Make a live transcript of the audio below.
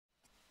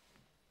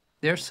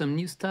There's some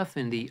new stuff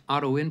in the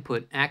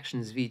AutoInput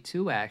Actions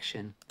v2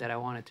 action that I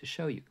wanted to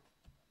show you.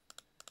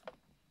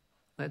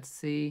 Let's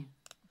see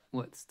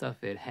what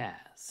stuff it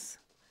has.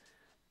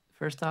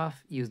 First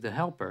off, use the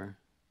helper,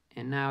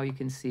 and now you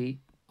can see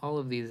all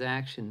of these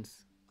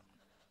actions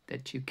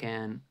that you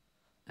can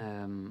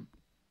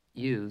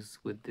use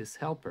with this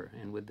helper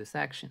and with this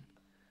action.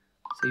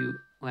 So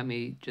let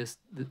me just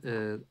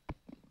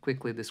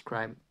quickly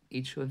describe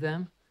each of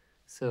them.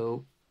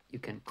 So you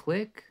can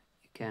click,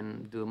 you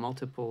can do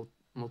multiple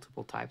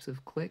types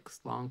of clicks,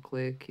 long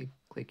click, you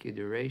click your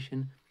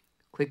duration.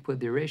 Click with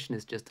duration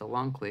is just a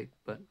long click,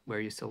 but where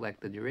you select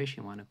the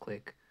duration you want to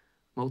click.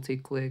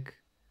 Multi-click,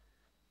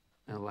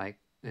 like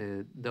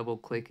double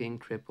clicking,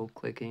 triple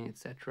clicking,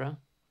 etc.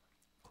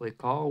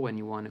 Click all when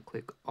you want to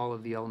click all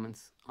of the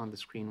elements on the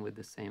screen with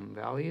the same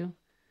value.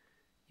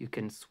 You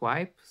can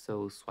swipe,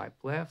 so swipe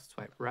left,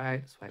 swipe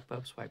right, swipe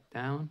up, swipe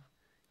down.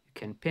 You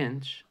can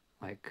pinch,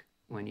 like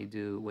when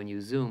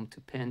you zoom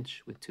to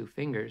pinch with 2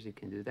 fingers, you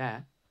can do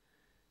that.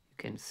 You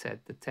can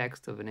set the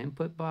text of an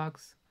input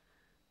box,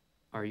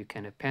 or you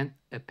can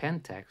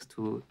append text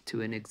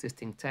to an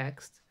existing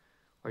text,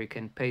 or you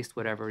can paste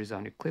whatever is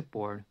on your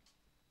clipboard.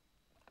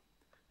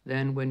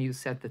 Then when you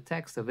set the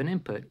text of an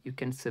input, you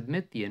can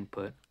submit the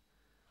input,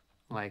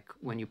 like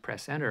when you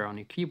press enter on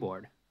your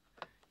keyboard.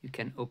 You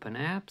can open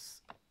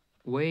apps,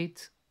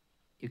 wait,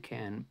 you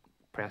can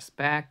press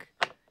back,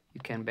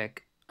 you can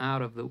back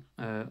out of the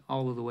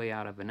all of the way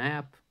out of an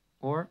app,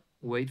 or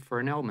wait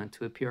for an element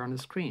to appear on the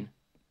screen.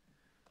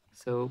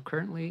 So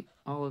currently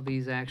all of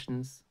these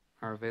actions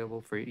are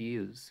available for you to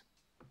use.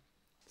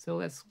 So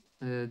let's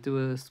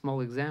do a small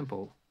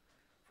example.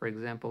 For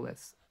example,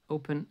 let's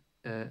open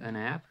an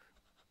app.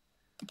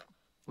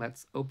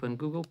 Let's open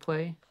Google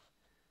Play,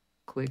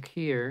 click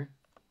here,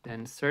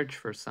 then search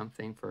for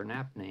something, for an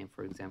app name,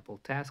 for example,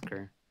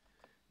 Tasker,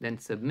 then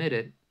submit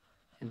it,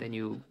 and then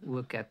you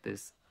look at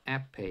this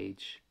app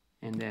page,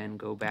 and then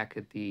go back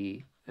at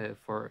the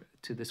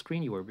to the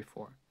screen you were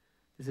before.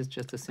 This is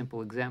just a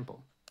simple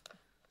example.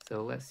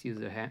 So let's use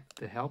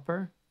the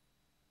helper.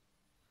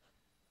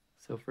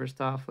 So first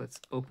off,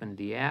 let's open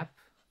the app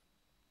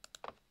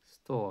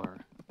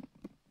store,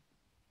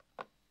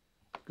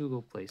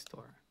 Google Play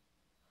Store.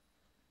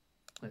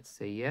 Let's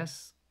say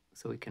yes,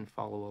 so we can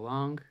follow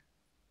along.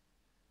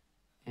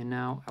 And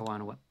now I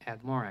want to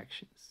add more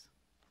actions.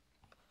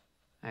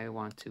 I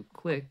want to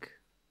click,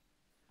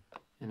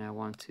 and I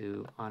want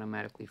to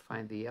automatically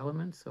find the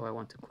element. So I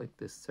want to click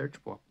this search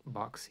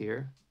box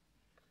here,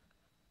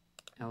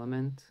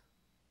 element,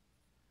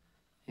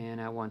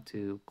 and I want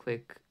to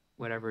click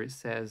whatever it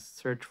says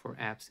search for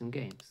apps and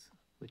games,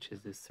 which is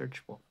this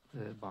search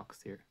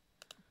box here.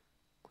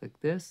 Click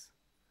this,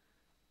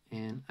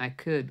 and I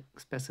could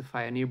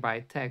specify a nearby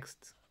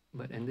text,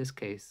 but in this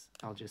case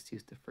I'll just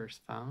use the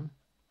first found,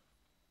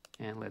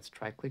 and let's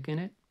try clicking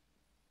it,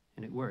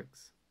 and it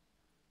works.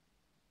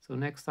 So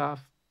next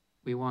off,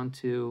 we want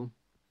to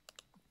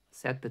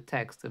set the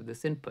text of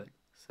this input.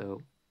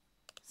 So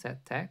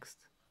set text,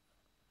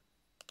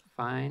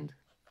 find,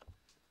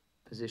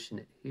 position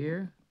it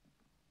here.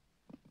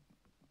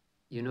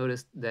 You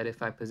notice that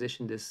if I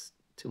position this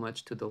too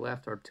much to the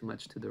left or too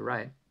much to the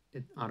right,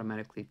 it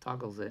automatically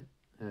toggles it,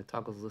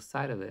 toggles the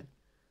side of it,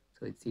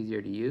 so it's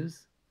easier to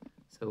use.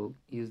 So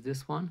use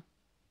this one.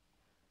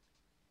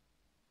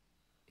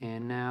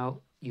 And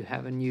now you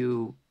have a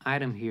new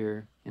item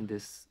here in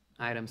this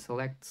item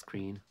select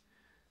screen,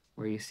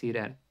 where you see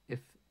that if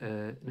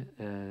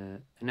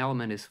an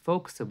element is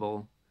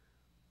focusable,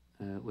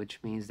 which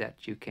means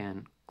that you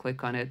can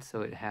click on it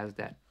so it has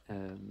that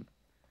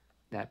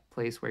that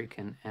place where you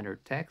can enter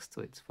text,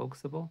 so it's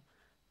focusable.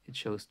 It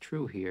shows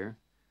true here.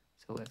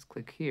 So let's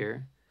click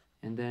here,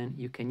 and then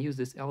you can use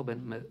this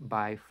element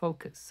by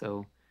focus.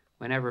 So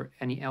whenever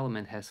any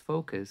element has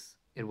focus,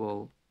 it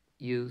will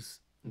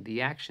use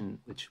the action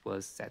which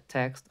was set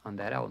text on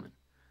that element.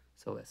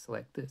 So let's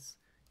select this.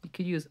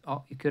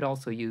 You could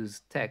also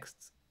use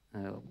text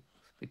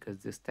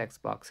because this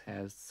text box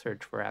has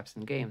search for apps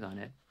and games on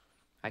it.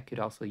 I could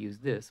also use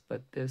this,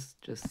 but this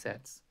just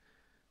sets,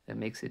 that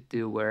makes it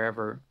do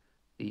wherever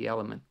the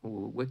element,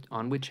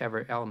 on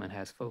whichever element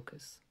has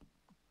focus.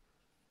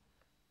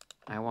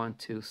 I want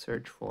to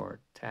search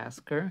for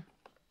Tasker.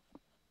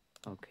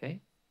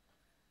 Okay,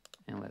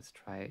 and let's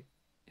try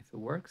if it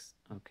works.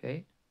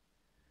 Okay,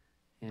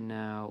 and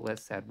now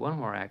let's add one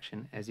more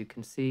action. As you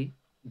can see,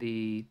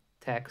 the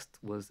text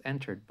was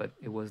entered, but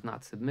it was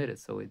not submitted,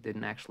 so it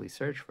didn't actually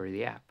search for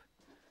the app.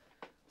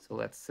 So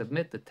let's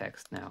submit the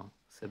text now.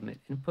 Submit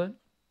input,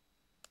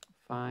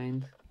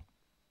 find,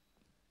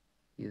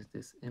 use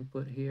this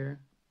input here,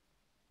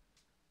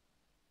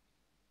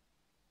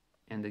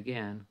 and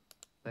again,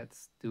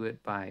 let's do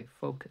it by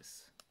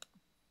focus.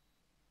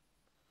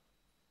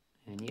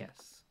 And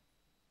yes,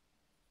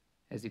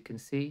 as you can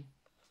see,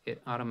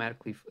 it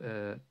automatically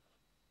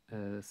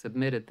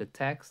submitted the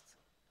text,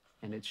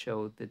 and it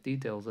showed the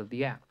details of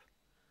the app.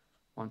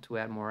 Want to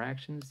add more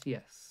actions?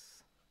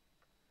 Yes.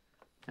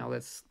 Now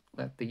let's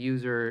let the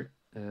user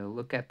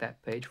look at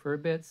that page for a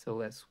bit. So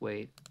let's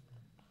wait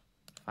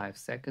 5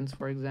 seconds,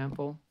 for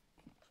example.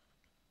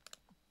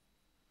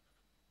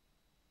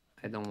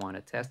 I don't want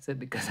to test it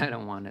because I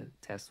don't want to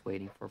test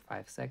waiting for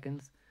 5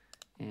 seconds.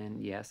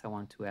 And yes, I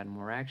want to add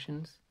more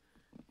actions.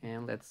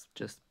 And let's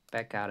just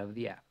back out of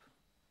the app.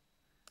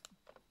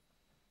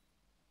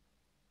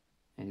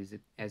 And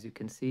as you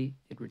can see,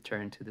 it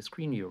returned to the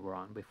screen you were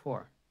on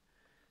before.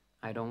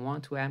 I don't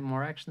want to add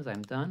more actions.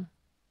 I'm done.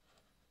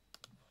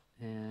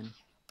 And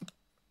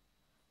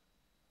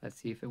let's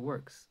see if it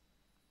works.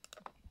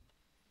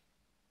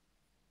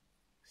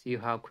 See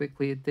how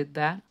quickly it did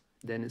that?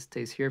 Then it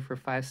stays here for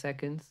 5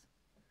 seconds.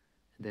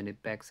 And then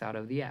it backs out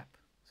of the app.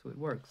 So it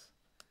works.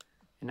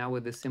 And now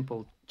with this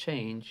simple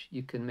change,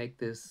 you can make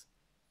this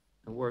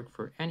work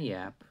for any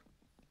app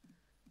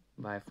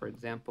by, for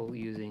example,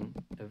 using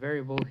a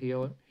variable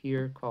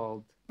here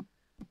called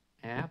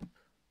app,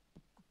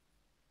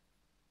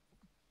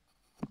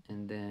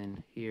 and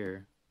then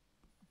here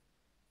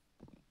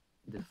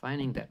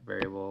defining that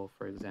variable,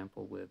 for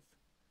example, with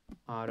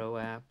auto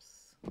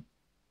apps.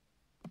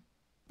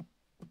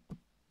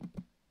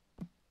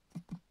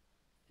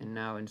 And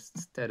now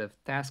instead of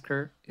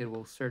tasker, it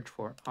will search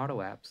for auto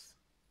apps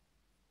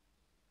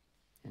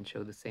and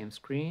show the same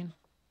screen,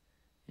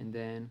 and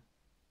then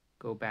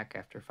go back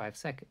after 5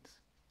 seconds.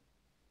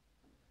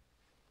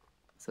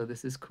 So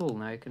this is cool.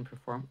 Now you can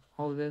perform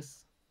all of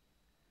this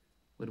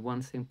with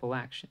one simple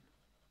action.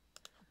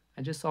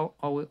 I just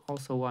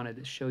also wanted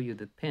to show you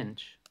the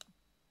pinch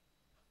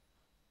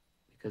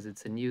because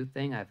it's a new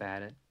thing I've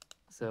added.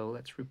 So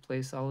let's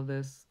replace all of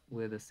this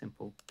with a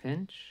simple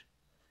pinch,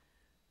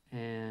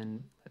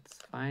 and let's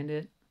find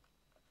it.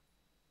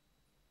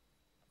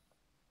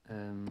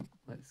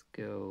 Let's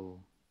go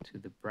to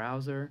the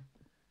browser,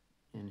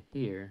 and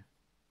here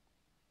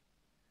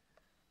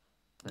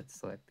let's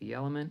select the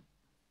element.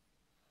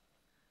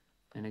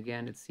 And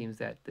again, it seems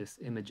that this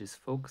image is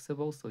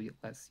focusable, so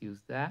let's use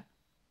that.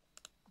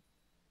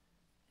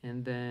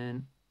 And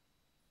then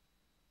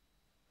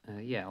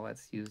yeah,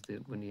 let's use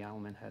it when the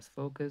element has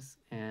focus,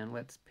 and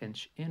let's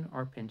pinch in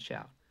or pinch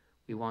out.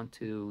 We want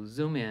to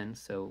zoom in,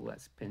 so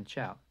let's pinch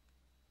out.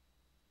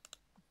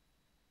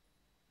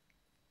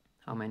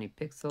 How many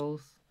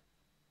pixels?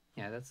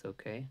 Yeah, that's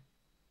okay.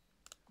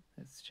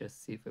 Let's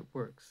just see if it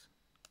works.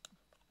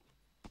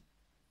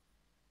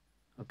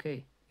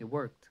 Okay, it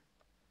worked.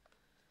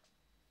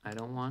 I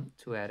don't want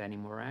to add any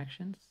more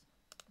actions.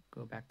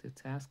 Go back to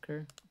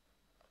tasker.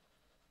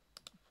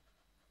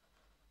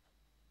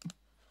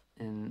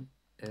 And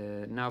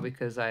now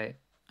because I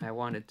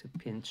wanted to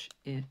pinch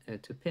in,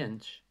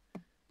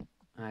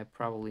 I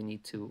probably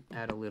need to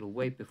add a little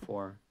weight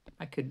before.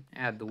 I could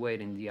add the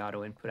weight in the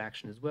auto input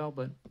action as well,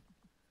 but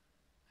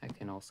I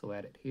can also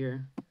add it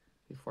here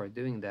before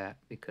doing that,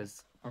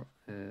 because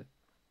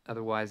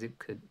otherwise it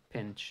could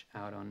pinch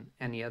out on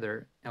any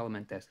other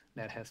element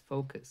that has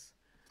focus.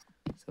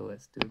 So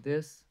let's do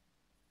this,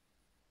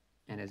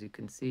 and as you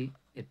can see,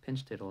 it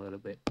pinched it a little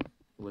bit.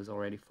 It was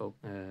already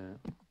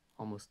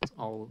almost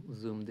all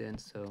zoomed in,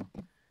 so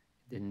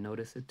didn't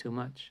notice it too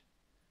much.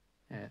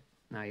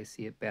 Now you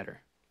see it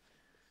better.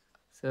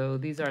 So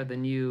these are the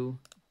new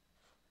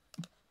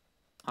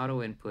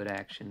auto input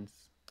actions.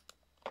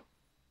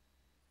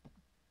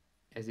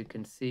 As you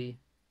can see,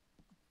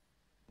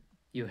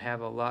 you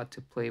have a lot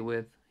to play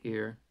with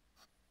here,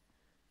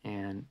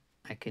 and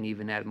I can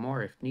even add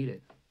more if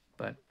needed,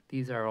 but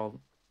these are all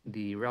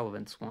the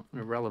relevant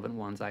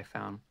ones I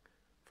found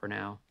for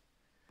now.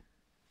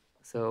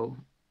 So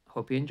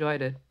hope you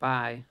enjoyed it.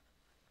 Bye.